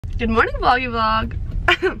Good morning, vloggy vlog.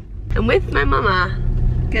 I'm with my mama.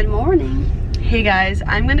 Good morning. Hey guys,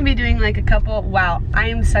 I'm gonna be doing like a couple, wow, I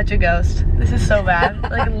am such a ghost. This is so bad,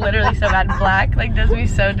 like literally so bad. Black like does me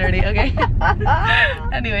so dirty, okay?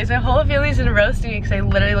 Anyways, my whole family's in roasting me because I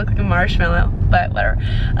literally look like a marshmallow, but whatever.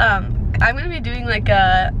 I'm gonna be doing like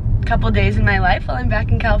a couple days in my life while I'm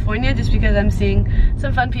back in California just because I'm seeing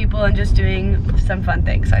some fun people and just doing some fun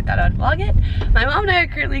things, so I thought I'd vlog it. My mom and I are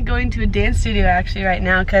currently going to a dance studio actually right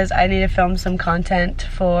now because I need to film some content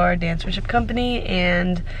for Dance Worship Company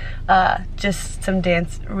and just some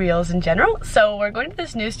dance reels in general. So we're going to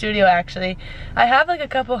this new studio actually. I have like a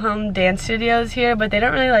couple home dance studios here, but they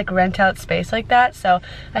don't really like rent out space like that, so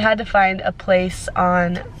I had to find a place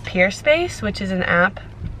on Peerspace, which is an app.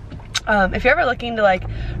 If you're ever looking to like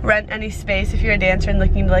rent any space, if you're a dancer and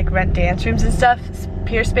looking to like rent dance rooms and stuff,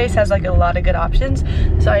 Peerspace has like a lot of good options,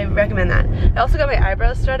 so I recommend that. I also got my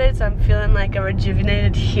eyebrows started, so I'm feeling like a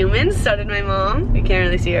rejuvenated human. So did my mom. You can't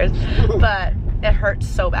really see hers, but it hurts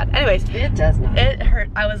so bad. Anyways, it does not. It hurt.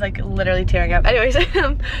 I was like literally tearing up. Anyways,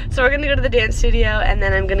 so we're gonna go to the dance studio and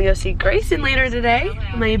then I'm gonna go see Grayson later today,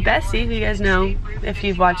 my bestie, who you guys know if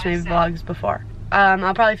you've watched my vlogs before.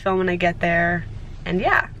 I'll probably film when I get there, and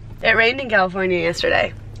yeah. It rained in California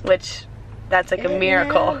yesterday, which that's like a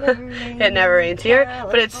miracle. It never rains here,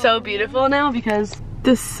 but it's so beautiful now because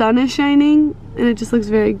the sun is shining and it just looks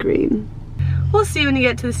very green. We'll see when you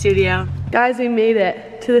get to the studio. Guys, we made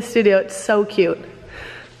it to the studio. It's so cute. Look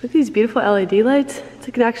at these beautiful LED lights. It's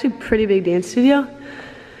like an actually pretty big dance studio.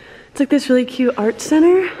 It's like this really cute art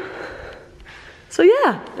center. So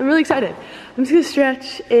yeah, I'm really excited. I'm just gonna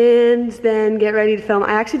stretch and then get ready to film.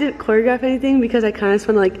 I actually didn't choreograph anything because I kind of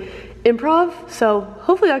just want to like improv, so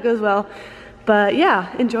hopefully that goes well. But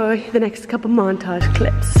yeah, enjoy the next couple montage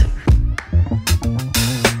clips.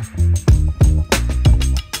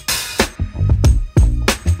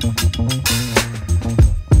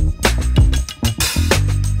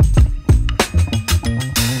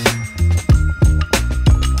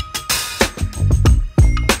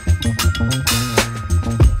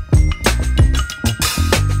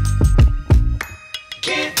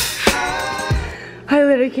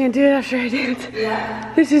 I can't do it after I dance.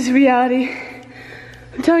 Yeah. This is reality.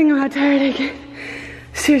 I'm telling you how tired I get.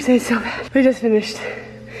 Seriously, it's so bad. We just finished.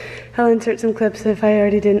 I'll insert some clips if I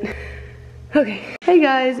already didn't. Okay. Hey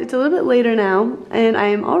guys, it's a little bit later now and I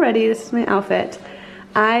am all ready. This is my outfit.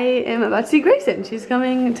 I am about to see Grayson. She's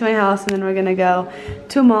coming to my house and then we're gonna go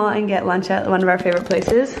to a mall and get lunch at one of our favorite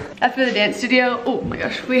places. After the dance studio, oh my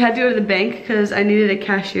gosh, we had to go to the bank because I needed a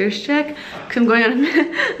cashier's check because I'm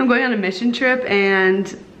going on a mission trip,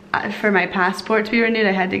 and for my passport to be renewed,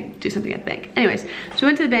 I had to do something at the bank. Anyways, so we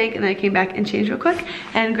went to the bank and then I came back and changed real quick,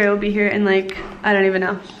 and Gray will be here in like, I don't even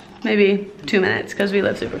know, maybe 2 minutes because we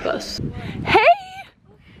live super close. Hey,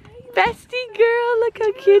 bestie girl, look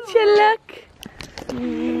how cute you look.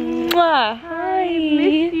 Mwah. Hi,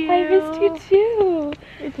 I missed you too.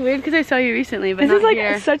 It's weird because I saw you recently, but not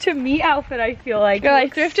here. This is like such a me outfit, I feel like. Girl, I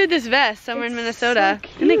thrifted this vest somewhere in Minnesota. So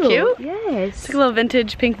cute. Isn't it cute? Yes. It's like a little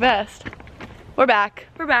vintage pink vest. We're back.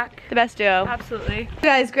 We're back. The best duo. Absolutely.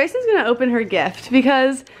 Guys, Grayson's gonna open her gift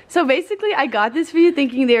because, so basically I got this for you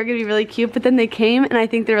thinking they were gonna be really cute, but then they came and I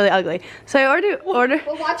think they're really ugly. So I ordered.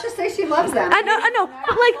 Well, watch her say she loves them. I know,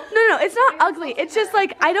 like, no, it's not ugly. It's just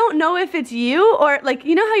like, I don't know if it's you or like,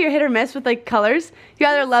 you know how you're hit or miss with like colors? You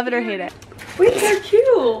either love it or hate it. Wait, they're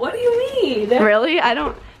cute. What do you mean? Really?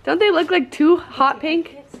 Don't they look like too hot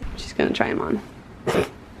pink? She's gonna try them on.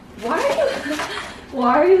 Why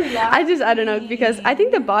are you laughing? I don't know, because I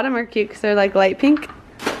think the bottom are cute because they're like light pink.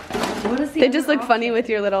 What is the They just look funny with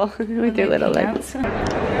your little, legs. We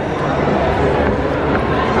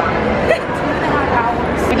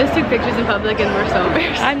just took pictures in public and we're so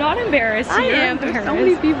embarrassed. I'm not embarrassed. I am, there's so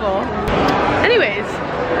many people. Anyways,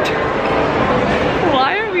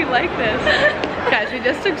 why are we like this? Guys, we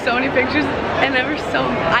just took so many pictures and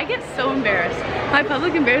I get so embarrassed. My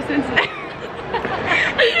public embarrassment's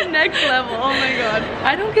next level. Oh my god.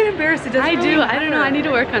 I don't get embarrassed. It doesn't I do. I don't know. I need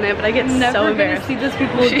to work on it, but I get so embarrassed. See those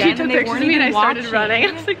people again. She took pictures of me and I started running.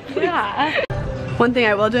 I was like, please. Yeah. One thing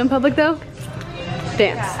I will do in public though,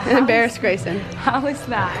 dance and embarrass Grayson. How is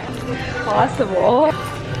that possible?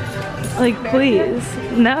 Like, please,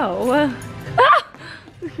 no.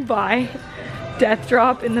 Bye. Death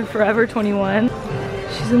drop in the Forever 21.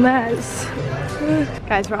 She's a mess.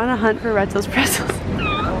 Guys, we're on a hunt for Red Soul's pretzels.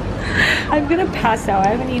 I'm gonna pass out.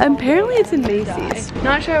 I haven't eaten. Apparently it's in Macy's.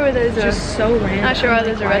 Not sure where there's just so random. Not sure why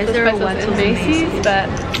there's a Red Soul's pretzels in Macy's, but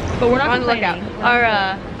we're not on the lookout.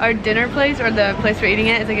 Our dinner place, or the place we're eating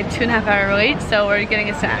at, is like a 2.5 hour wait, so we're getting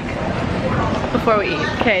a snack before we eat.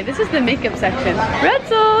 Okay, this is the makeup section. Red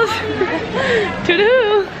Souls!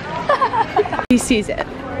 Toodoo! He sees it.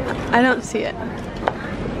 I don't see it.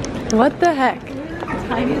 What the heck?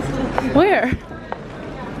 Where?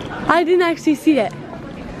 I didn't actually see it.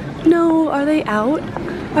 No, are they out?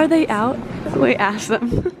 Are they out? Wait, ask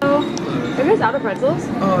them. Are you guys out of pretzels?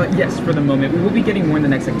 Yes, for the moment. We will be getting more in the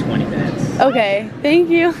next like 20 minutes. Okay, thank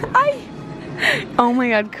you. Oh my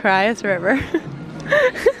god, cry us river.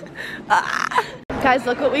 Guys,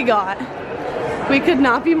 look what we got. We could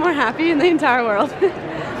not be more happy in the entire world.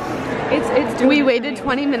 We waited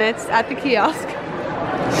 20 minutes at the kiosk.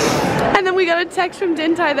 And then we got a text from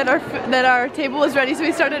Din Tai that our table was ready, so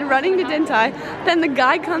we started running to Din Tai. Then the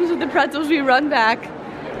guy comes with the pretzels, we run back.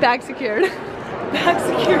 Bag secured. Bag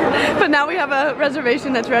secured. But now we have a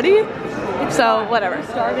reservation that's ready. So whatever. We're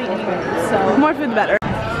starving anyway, so more food the better.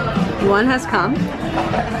 One has come.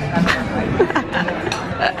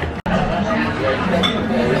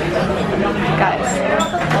 Guys,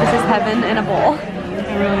 this is heaven in a bowl.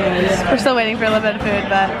 it really is. We're still waiting for a little bit of food,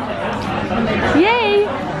 but yay!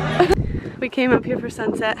 We came up here for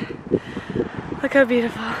sunset. Look how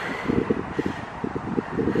beautiful.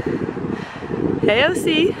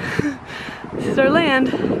 AOC. This is our land.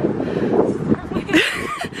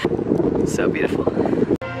 So beautiful.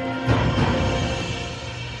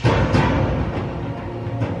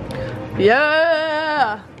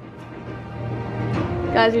 Yeah!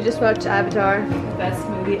 Guys, we just watched Avatar. Best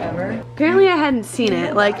movie ever. Apparently I hadn't seen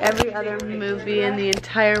it. Like every other movie in the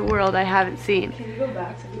entire world I haven't seen. Can you go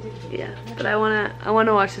back so we did? Yeah, but I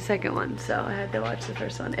wanna watch the second one, so I had to watch the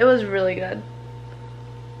first one. It was really good.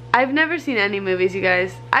 I've never seen any movies, you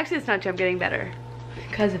guys. Actually, it's not true. I'm getting better.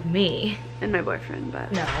 Because of me. And my boyfriend,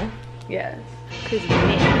 but No. yes. Because of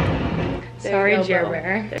me. There Sorry, you go, Jer Bill.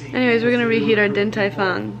 Bear. Anyways, we're gonna reheat our Din Tai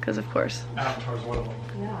Fung, because of course. Avatar's one of them.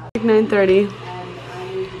 Like 9:30.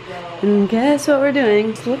 And guess what we're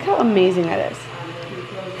doing? Look how amazing that is.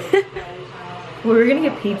 We were gonna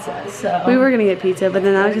get pizza, so. We were gonna get pizza, but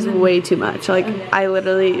then that was just way too much. Like,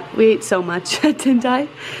 we ate so much at Din Tai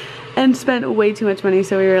and spent way too much money,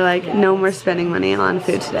 so we were like, no more spending money on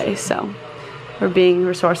food today. So we're being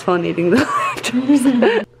resourceful and eating the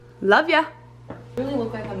leftovers. Love ya. I really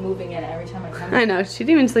look like I'm moving in every time I come. I know, she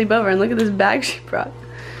didn't even sleep over, and look at this bag she brought.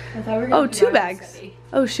 I thought we were gonna Oh, be 2 Bible bags. study.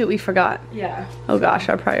 Oh shoot, we forgot. Yeah. Oh gosh,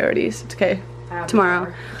 our priorities. It's okay. Avatar.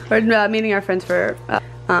 Tomorrow. We're meeting our friends for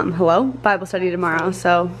Bible study tomorrow,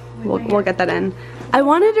 so we'll get that in. I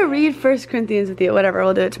wanted to read 1 Corinthians with you. Whatever,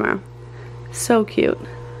 we'll do it tomorrow. So cute.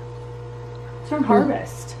 It's from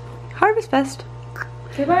Harvest. Harvest Fest.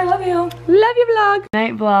 Okay, bye, I love you. Love your vlog.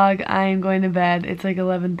 Night vlog. I am going to bed. It's like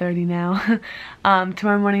 11:30 now.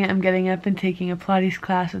 Tomorrow morning I'm getting up and taking a Pilates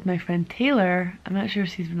class with my friend Taylor. I'm not sure if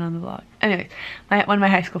she's been on the vlog. Anyways, one of my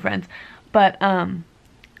high school friends. But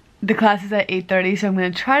the class is at 8:30, so I'm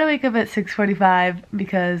gonna try to wake up at 6:45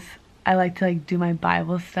 because I like to like do my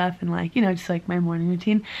Bible stuff and like, you know, just like my morning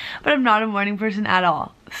routine. But I'm not a morning person at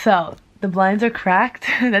all. So the blinds are cracked.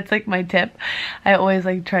 That's like my tip. I always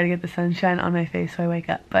like try to get the sunshine on my face so I wake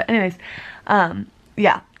up. But anyways,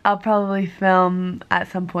 yeah, I'll probably film at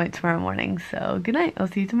some point tomorrow morning. So good night. I'll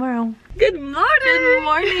see you tomorrow. Good morning. Good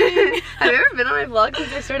morning. Have you ever been on my vlog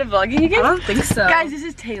since I started vlogging again? I don't think so. Guys, this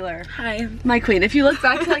is Taylor. Hi. My queen. If you look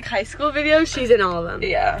back to like high school videos, she's in all of them.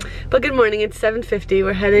 Yeah. But good morning. It's 7:50.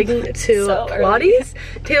 We're heading to so Pilates.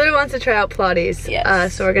 Taylor wants to try out Pilates.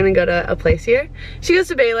 Yes. So we're gonna go to a place here. She goes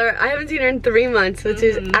to Baylor. I haven't seen her in 3 months, which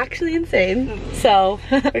is actually insane. So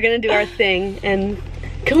we're gonna do our thing. And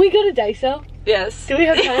can we go to Daiso? Yes. Do we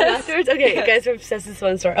have time afterwards? Okay, Yes. guys, we're obsessed with this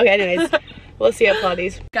one store. Okay, anyways. We'll see you at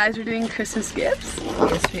Pilates. Guys, we're doing Christmas gifts.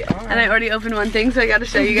 Yes, we are. And I already opened one thing, so I gotta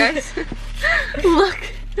show you guys. Look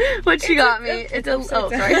what she got me. It's a, oh,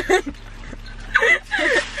 sorry.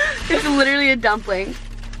 It's literally a dumpling.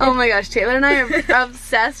 Oh my gosh, Taylor and I are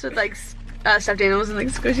obsessed with like stuffed animals and like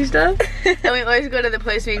squishy stuff. And we always go to the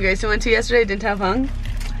place me and Grayson went to yesterday, Din Tai Fung.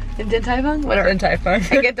 Din Tai Fung? Whatever. Din Tai Fung.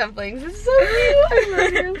 And get dumplings. It's so cute. I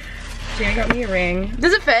love you. Gina got me a ring.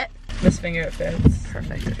 Does it fit? This finger it fits.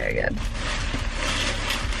 Perfect, okay, good.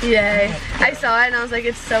 Yay. I saw it and I was like,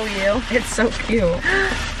 it's so you. It's so cute.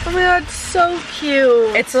 Oh my god, it's so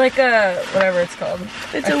cute. It's like a, whatever it's called.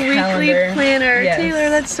 It's a weekly calendar. planner. Yes. Taylor,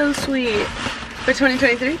 that's so sweet. For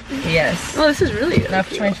 2023? Yes. Oh, this is really Not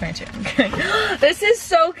for cute. 2022. This is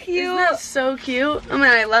so cute. Isn't that so cute? Oh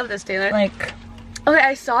man, I love this, Taylor. Like, Okay,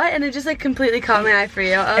 I saw it and it just like completely caught my eye for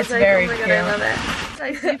you. I was It's like, very oh my god, cute. I love it.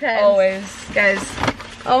 Spicy pens. always. Guys,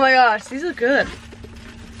 oh my gosh, these look good.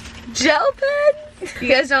 Gel pens? You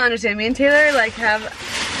guys don't understand. Me and Taylor like have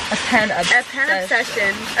A pen a pen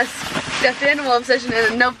obsession. Stuffed animal obsession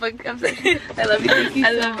and a notebook obsession. I love you. Thank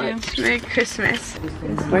you so much. Merry Christmas.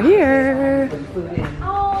 We're here.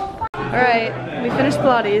 Alright, we finished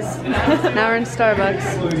Pilates. Now we're in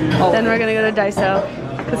Starbucks. Then we're gonna go to Daiso.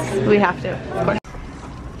 Because we have to, of course.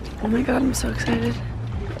 Oh my god, I'm so excited.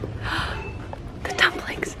 The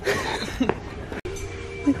dumplings.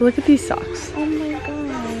 Like, look at these socks. Oh my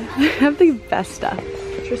god. They have the best stuff.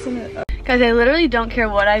 Guys, I literally don't care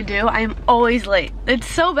what I do. I'm always late. It's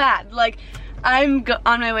so bad. Like, I'm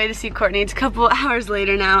on my way to see Courtney. It's a couple hours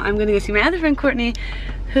later now. I'm gonna go see my other friend Courtney,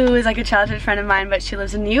 who is like a childhood friend of mine, but she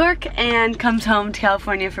lives in New York and comes home to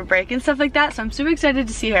California for break and stuff like that. So I'm super excited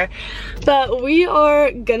to see her. But we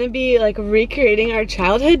are gonna be like recreating our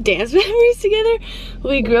childhood dance memories together.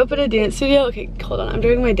 We grew up at a dance studio. Okay, hold on. I'm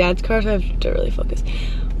driving my dad's car, so I have to really focus.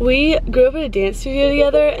 We grew up at a dance studio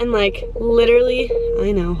together and like literally,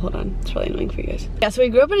 I know, hold on, it's probably annoying for you guys. Yeah, so we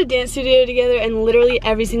grew up at a dance studio together and literally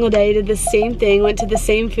every single day did the same thing, went to the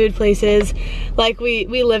same food places. Like we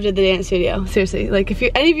lived at the dance studio, seriously. Like if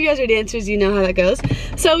any of you guys are dancers, you know how that goes.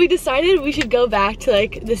 So we decided we should go back to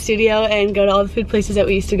like the studio and go to all the food places that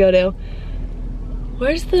we used to go to.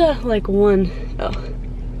 Where's the like one? Oh.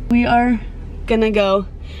 We are gonna go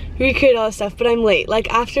recreate all this stuff, but I'm late.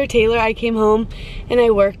 Like after Taylor, I came home and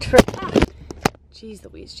I worked for, jeez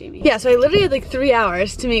Louise, Jamie. Yeah, so I literally had like 3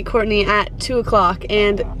 hours to meet Courtney at 2 o'clock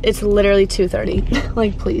and it's literally 2:30.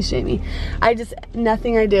 Like please, Jamie.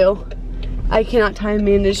 Nothing I do, I cannot time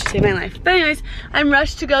manage to save my life. But anyways, I'm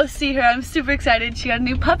rushed to go see her. I'm super excited. She got a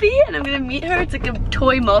new puppy and I'm gonna meet her. It's like a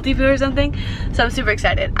toy multi-food or something. So I'm super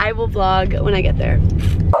excited. I will vlog when I get there.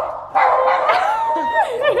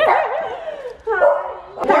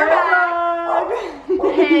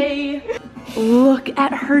 Hey, look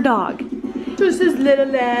at her dog. This is little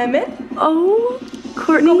lemon. Oh,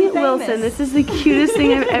 Courtney Wilson. This is the cutest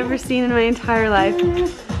thing I've ever seen in my entire life.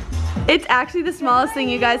 It's actually the smallest thing,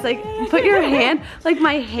 you guys. Like, put your hand, like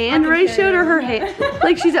my hand ratio to her hand.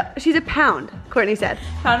 Like she's a pound, Courtney said.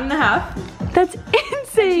 Pound and a half. That's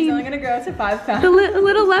insane. She's only gonna grow to 5 pounds. The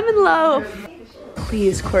little lemon loaf.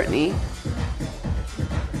 Please, Courtney.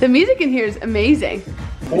 The music in here is amazing.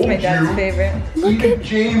 It's my dad's favorite. Even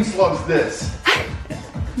James loves this.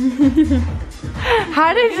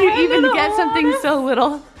 How did you even get something so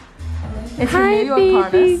little? It's Hi,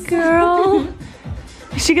 baby girl.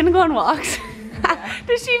 Is she gonna go on walks? Yeah.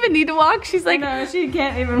 Does she even need to walk? She's like, no, she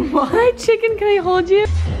can't even walk. Hi, chicken. Can I hold you?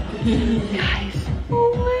 Guys,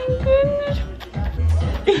 oh my goodness.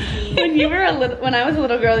 When I was a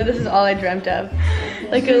little girl, this is all I dreamt of.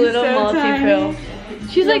 Like a little multi-pill.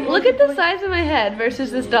 She's like, look at the size of my head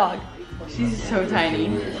versus this dog. She's so tiny.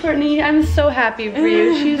 Courtney, I'm so happy for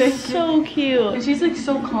you. She's so cute. And she's like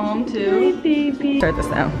so calm too. Hi, baby. Start this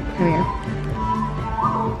now. Come here.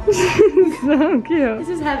 So cute. This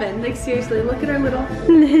is heaven. Like seriously, look at our little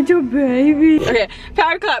baby. Okay,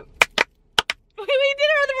 power clap. Wait, we did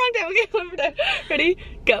it on the wrong time. Okay, one more time. Ready?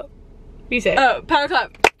 Go. You say it. Oh, power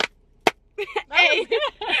clap. Hey.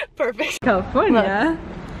 Perfect. California.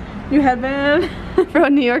 You headband.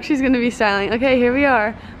 From New York, she's gonna be styling. Okay, here we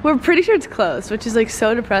are. We're pretty sure it's closed, which is like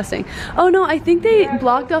so depressing. Oh no, I think they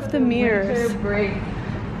blocked off the mirrors.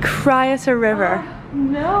 Cry us a river.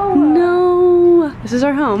 No. No. This is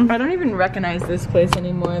our home. I don't even recognize this place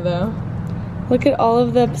anymore though. Look at all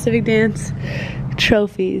of the Pacific Dance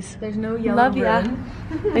trophies. There's no yellow Love ya.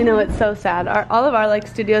 I know, it's so sad. All of our like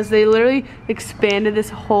studios, they literally expanded this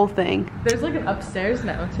whole thing. There's like an upstairs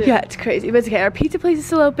now too. Yeah, it's crazy, but it's okay. Our pizza place is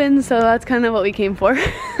still open, so that's kind of what we came for.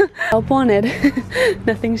 Help wanted.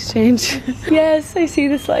 Nothing's changed. Yes, I see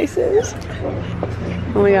the slices.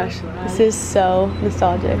 Oh my gosh, this is so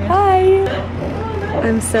nostalgic. Hi.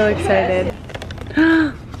 I'm so excited.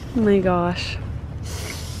 Oh my gosh.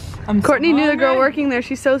 Courtney knew the girl working there.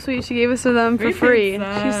 She's so sweet. She gave us some of them for free.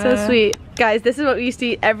 She's so sweet. Guys, this is what we used to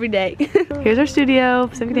eat every day. Here's our studio,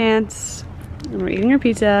 Pacific Dance. And we're eating our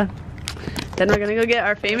pizza. Then we're gonna go get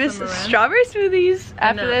our famous strawberry smoothies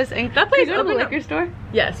after this. And that place open the liquor store?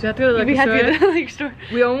 Yes, we have to go to the liquor store. We have to go to the liquor store.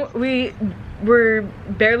 We were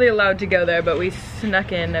barely allowed to go there, but we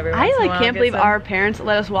snuck in every once in a while. I can't believe our parents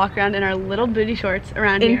let us walk around in our little booty shorts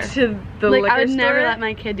around here. Into the like, liquor store? I would never let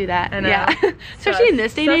my kid do that. I know. Yeah. Especially in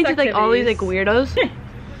this day and age with like all these like weirdos.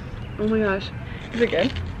 Oh my gosh. Is it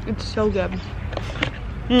good? It's so good.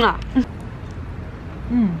 Mwah.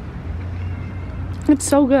 It's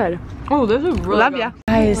so good. Oh, this is really Love good. ya.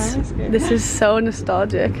 Guys, this is so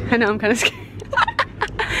nostalgic. I know, I'm kind of scared.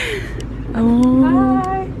 Oh.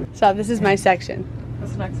 Hi. So this is my section.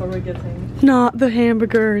 This next one we get things. Not the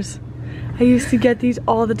hamburgers. I used to get these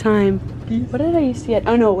all the time. What did I used to get?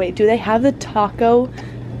 Oh no, wait, do they have the taco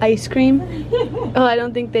ice cream. Oh, I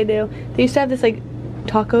don't think they do. They used to have this like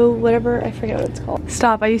taco whatever, I forget what it's called.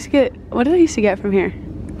 Stop, I used to get, what did I used to get from here?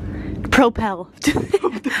 Propel.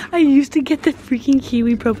 I used to get the freaking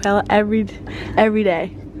kiwi Propel every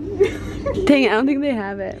day. Dang it, I don't think they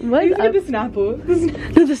have it. What? You get the Snapple.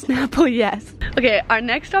 No, the Snapple, yes. Okay, our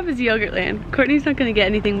next stop is Yogurtland. Courtney's not gonna get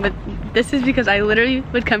anything, but this is because I literally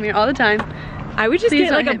would come here all the time. I would just Please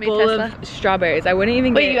get like don't a hit me, bowl Tesla. of strawberries. I wouldn't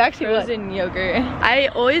even Wait, get you actually would? frozen yogurt. I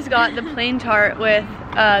always got the plain tart with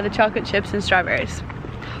the chocolate chips and strawberries.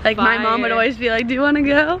 Like my mom would Fire. always be like, do you wanna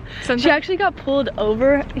go? Sometimes- She actually got pulled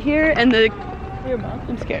over here and the, Your mom?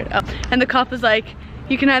 I'm scared. Oh. And the cop was like,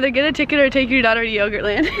 you can either get a ticket or take your daughter to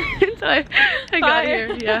Yogurtland. So I got Fire.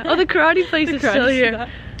 here, yeah. Oh, the karate place is still here.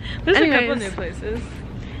 There's a couple Anyways. new places.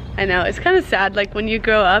 I know, it's kind of sad, like when you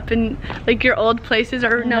grow up and like your old places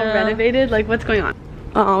are now Yeah. renovated, like what's going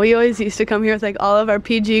on? We always used to come here with like all of our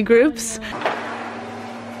PG groups.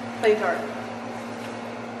 Plain tart.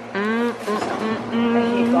 I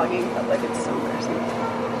hate vlogging, but like it's so embarrassing.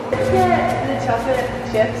 The chocolate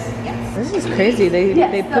chips. Yes. This is crazy.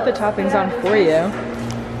 They put the toppings on for you.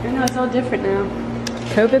 I know, it's all different now.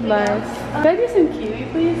 COVID life. Can I do some kiwi,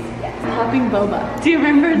 please? Yes. Popping boba. Do you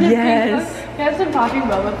remember this? Yes. Facebook? Can I have some popping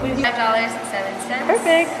boba, please? $5.07.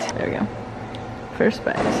 Perfect. There we go. First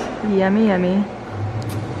bite. Yummy, yummy.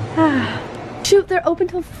 Shoot, they're open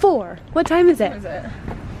till 4. What time is it? What is it?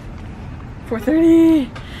 4:30.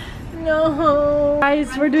 No.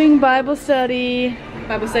 Guys, we're doing Bible study.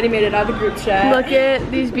 Bible study made it out of the group chat. Look at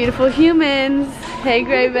these beautiful humans. Hey,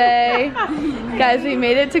 Gray Bay. Guys, we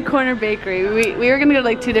made it to Corner Bakery. We were gonna go to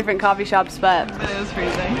like 2 different coffee shops, but It was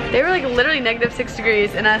freezing. they were like literally -6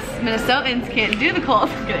 degrees, and us Minnesotans can't do the cold.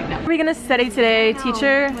 I'm kidding, no. What are we gonna study today,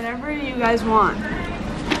 teacher? Whatever you guys want.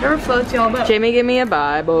 Whatever floats y'all boat. Jamie, give me a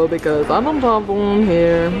Bible because I'm on problem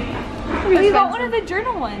here. You got one of the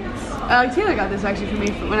journal ones. Taylor got this actually for me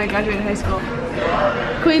when I graduated high school.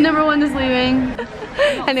 Queen number 1 is leaving.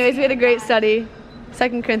 Anyways, we had a great study.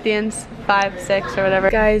 2 Corinthians 5, 6, or whatever.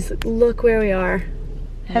 Guys, look where we are.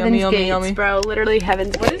 Heaven's yummy, Gates, yummy. bro. Literally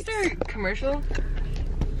Heaven's What Gates. is their commercial?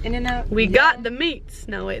 In-N-Out. We got the meats.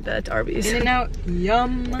 No, wait, that's Arby's. In-N-Out.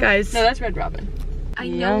 Yum. Guys. No, that's Red Robin. I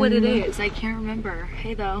know what it is. I can't remember.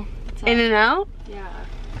 Hey though. What's up? In-N-Out? Yeah.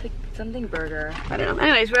 It's like something burger. I don't know.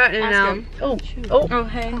 Anyways, we're at In-N-Out. him. Oh, Oh,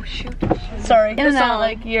 hey. Oh shoot. sorry. The In-N-Out, song.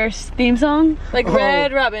 like your theme song? Like Oh.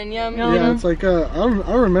 Red Robin. Yum. Yeah, it's like, I don't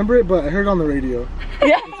remember it, but I heard it on the radio.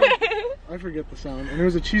 Yeah. I forget the sound. And it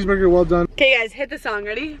was a cheeseburger, well done. Okay, guys, hit the song.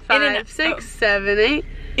 Ready? 5, In-N-Out. 6, 7, 8.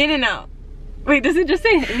 In-N-Out. Wait, does it just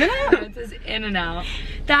say In-N-Out? It says In-N-Out.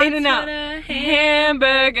 That's In-N-Out. what a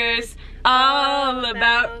Hamburgers all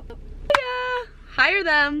about. Yeah. Hire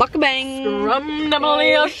them. Bang.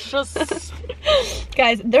 Rum-demalicious.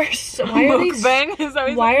 Guys, they're so. Why are they? Mukbang, is that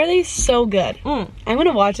what Why are they so good? Mm. I'm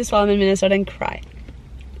gonna watch this while I'm in Minnesota and cry.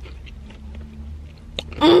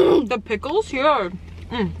 The pickles here.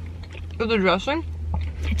 With the dressing.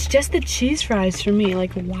 It's just the cheese fries for me.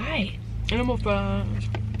 Like, why? Animal fries.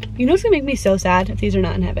 You know what's gonna make me so sad if these are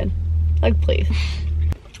not in heaven? Like, please.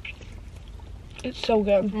 It's so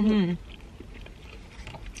good. Mm-hmm.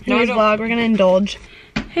 Anyways, No, I don't- vlog, we're gonna indulge.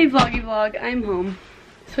 Hey, vloggy vlog, I'm home.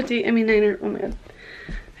 Swifty, oh my god.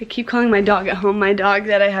 I keep calling my dog at home, my dog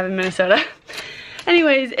that I have in Minnesota.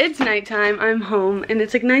 Anyways, it's nighttime, I'm home, and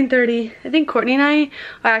it's like 9:30. I think Courtney and I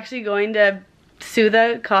are actually going to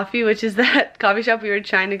Suda Coffee, which is that coffee shop we were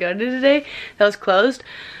trying to go to today that was closed.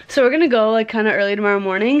 So we're gonna go like kind of early tomorrow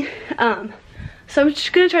morning. So I'm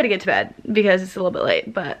just gonna try to get to bed because it's a little bit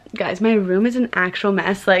late. But guys, my room is an actual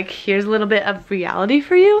mess. Like, here's a little bit of reality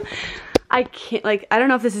for you. I can't, like, I don't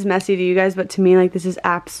know if this is messy to you guys, but to me, like, this is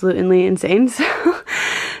absolutely insane. So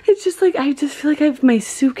it's just like, I just feel like I have my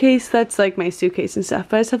suitcase, that's like my suitcase and stuff,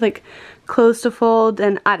 but I just have like clothes to fold,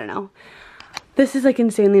 and I don't know. This is like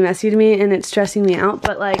insanely messy to me and it's stressing me out,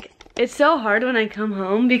 but like, it's so hard when I come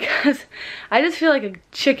home because I just feel like a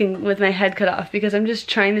chicken with my head cut off because I'm just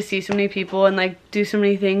trying to see so many people and like do so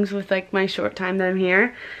many things with like my short time that I'm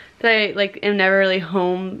here that I like am never really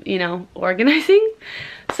home, you know, organizing.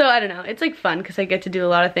 So I don't know, it's like fun because I get to do a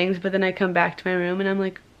lot of things, but then I come back to my room and I'm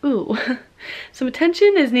like, ooh, some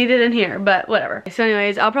attention is needed in here, but whatever. So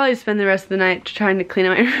anyways, I'll probably spend the rest of the night trying to clean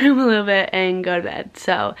up my room a little bit and go to bed.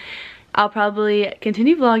 So I'll probably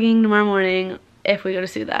continue vlogging tomorrow morning if we go to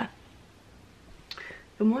Suda.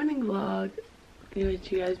 Good morning, vlog.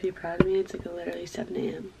 Would you guys be proud of me? It's like literally 7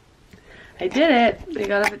 a.m. I did it. I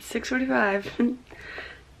got up at 6:45.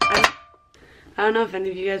 I don't know if any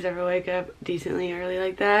of you guys ever wake up decently early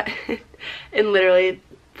like that and literally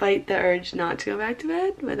fight the urge not to go back to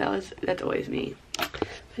bed, but that's always me.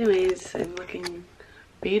 Anyways, I'm looking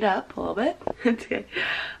beat up a little bit. It's okay.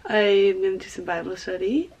 I'm gonna do some Bible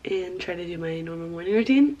study and try to do my normal morning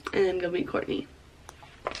routine and then go meet Courtney.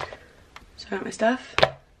 So I got my stuff,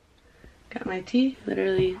 got my tea.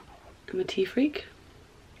 Literally, I'm a tea freak.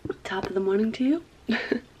 Top of the morning to you.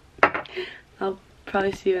 I'll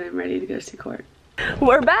probably see you when I'm ready to go see Court.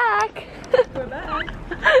 We're back! We're back.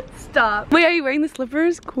 Stop. Wait, are you wearing the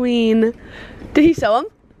slippers? Queen. Did he sew them?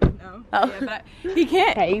 No. Oh. Yeah, but he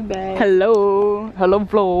can't. Hey, babe. Hello. Hello,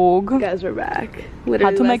 vlog. Guys, we're back.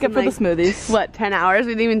 Had to make it for the smoothies. What, 10 hours?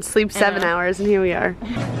 We didn't even sleep 7 hours and here we are.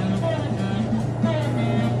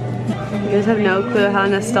 You guys have no clue how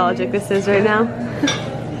nostalgic this is right now.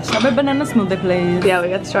 Strawberry banana smoothie, please. Yeah, we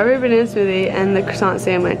got the strawberry banana smoothie and the croissant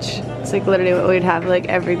sandwich. It's like literally what we'd have like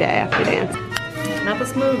every day after dance. Not the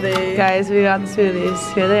smoothie. Guys, we got the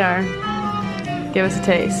smoothies. Here they are. Give us a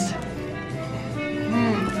taste.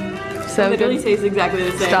 So It literally good. tastes exactly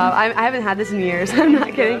the same. Stop. I haven't had this in years. I'm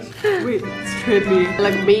not kidding. Wait, it's trippy.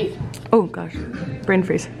 Like beet. Oh gosh, brain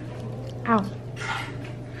freeze. Ow.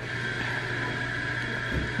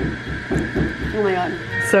 Oh my god.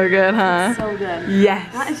 So good, huh? So good. Yes.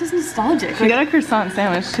 It's just nostalgic. We got a croissant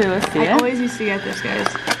sandwich too. Let's see I it. always used to get this, guys.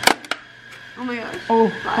 Oh my god. Oh,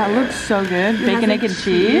 that looks so good. Bacon, egg, and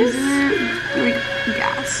cheese. Like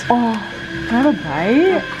gas. Oh, can I have a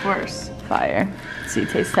bite? Of course. Fire. Let's see,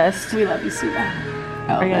 taste test. We love you, Suda.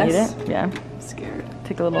 Are you gonna eat it? Yeah. Scared.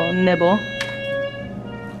 Take a little nibble.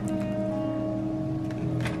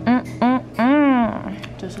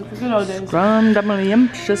 Just like the good old days.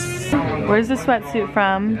 Scrumdiddlyumptious. Where's the sweatsuit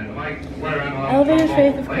from? Elevated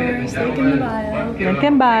Faith, of course. Link in the bio. Link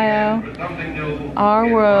in bio. Our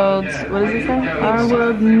world, what does it say? Our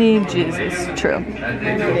world needs Jesus. True.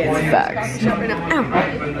 Facts.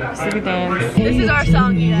 Sticky dance. This is our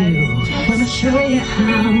song, you guys. Wanna show you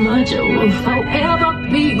how much it will forever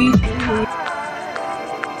be.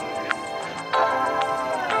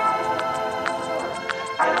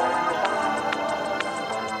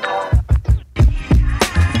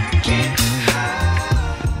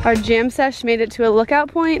 Our jam sesh made it to a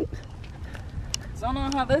lookout point. Don't know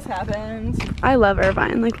how this happened. I love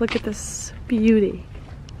Irvine. Like, look at this beauty.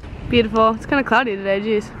 Beautiful. It's kind of cloudy today,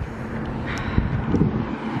 jeez.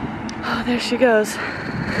 Oh, there she goes.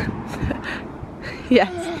 Yes.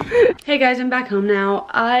 Hey guys, I'm back home now.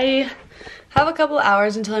 I have a couple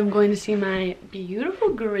hours until I'm going to see my beautiful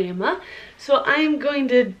grandma. So I'm going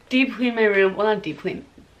to deep clean my room. Well, not deep clean,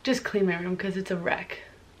 just clean my room because it's a wreck.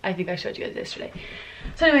 I think I showed you guys yesterday.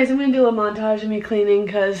 So anyways, I'm gonna do a montage of me cleaning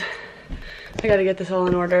because I gotta get this all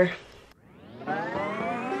in order.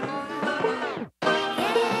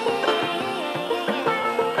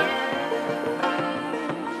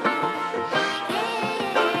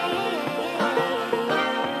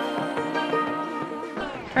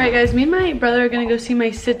 Alright guys, me and my brother are gonna go see my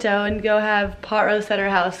Sito and go have pot roast at her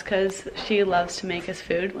house because she loves to make us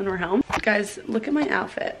food when we're home. Guys, look at my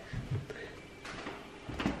outfit.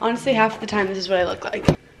 Honestly, half the time this is what I look like.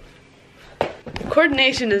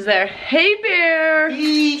 Coordination is there. Hey bear!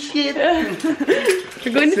 We're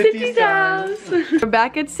going to Sitty's house. We're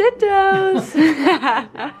back at Sito's.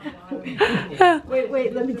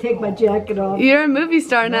 Wait, let me take my jacket off. You're a movie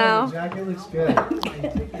star now. The jacket looks good.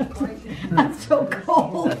 I'm so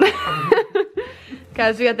cold.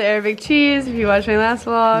 Guys, we got the Arabic cheese if you watched my last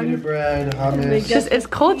vlog. Pita bread, hummus, It's just, it's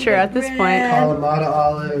culture at this point. Kalamata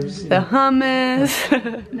olives. The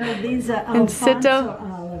hummus. No, these are And Alfonso Sito.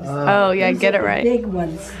 olives. Oh yeah, These get are it the right. Big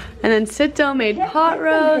ones. And then Sito made pot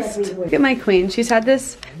roast. Look at my queen. She's had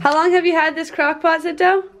this. How long have you had this crock pot,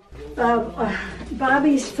 Sito?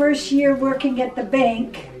 Bobby's first year working at the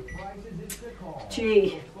bank.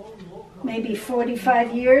 Gee, maybe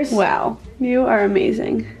 45 years. Wow, you are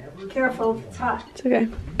amazing. Careful, it's hot. It's okay.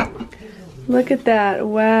 Look at that.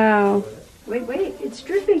 Wow. Wait, it's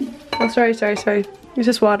dripping. Oh, sorry. It's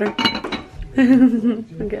just water.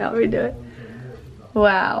 Okay, I'll redo it.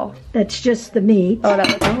 Wow. That's just the meat. Oh, that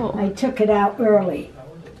was, oh. I took it out early.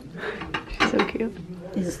 She's so cute.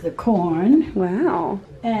 Is the corn Wow.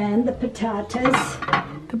 and the potatoes.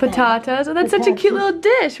 The potatoes. Oh, that's such a cute little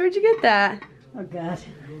dish. Where'd you get that? Oh God,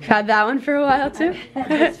 Had that one for a while too. had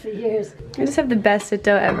this for years. I just have the best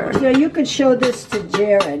Sito ever. So you could show this to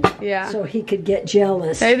Jared. Yeah. So he could get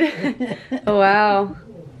jealous. Oh, wow.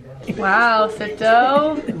 Wow,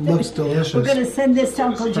 Sito. It looks delicious. We're gonna send this to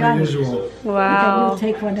Uncle Johnny. Unusual. Then we'll Wow.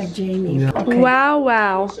 take one of Jamie. Yeah. Okay.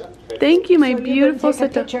 Wow. Thank you, my So beautiful take a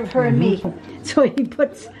Sito. picture of her and me. So he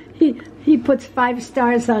puts 5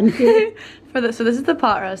 stars on here. So this is the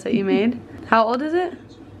pot roast that you made. How old is it?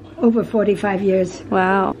 Over 45 years.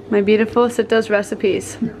 Wow. My beautiful Sito's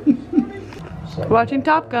recipes. Watching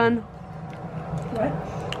Top Gun. What?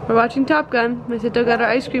 We're watching Top Gun. My sister got our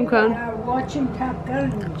ice cream cone. Watching Top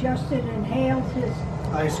Gun, and Justin inhaled his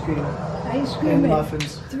Ice cream. and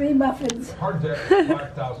muffins. 3 muffins. Hard deck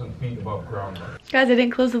 5,000 feet above ground level. Guys, I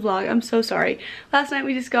didn't close the vlog. I'm so sorry. Last night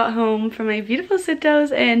we just got home from my beautiful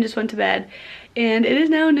Sittos and just went to bed. And it is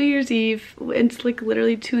now New Year's Eve. It's like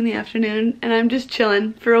literally 2 in the afternoon and I'm just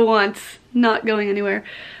chilling for once, not going anywhere.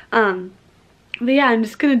 But yeah, I'm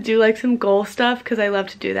just gonna do like some goal stuff because I love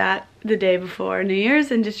to do that the day before New Year's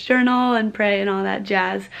and just journal and pray and all that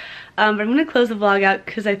jazz. But I'm gonna close the vlog out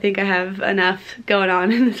because I think I have enough going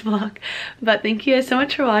on in this vlog. But thank you guys so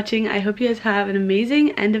much for watching. I hope you guys have an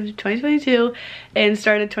amazing end of 2022 and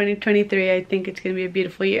start of 2023. I think it's gonna be a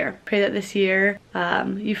beautiful year. Pray that this year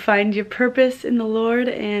you find your purpose in the Lord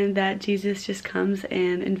and that Jesus just comes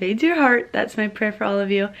and invades your heart. That's my prayer for all of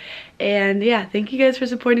you. And yeah, thank you guys for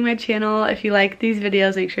supporting my channel. If you like these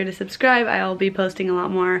videos, make sure to subscribe. I'll be posting a lot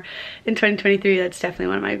more in 2023. That's definitely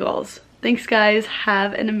one of my goals. Thanks guys,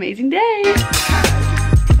 have an amazing day.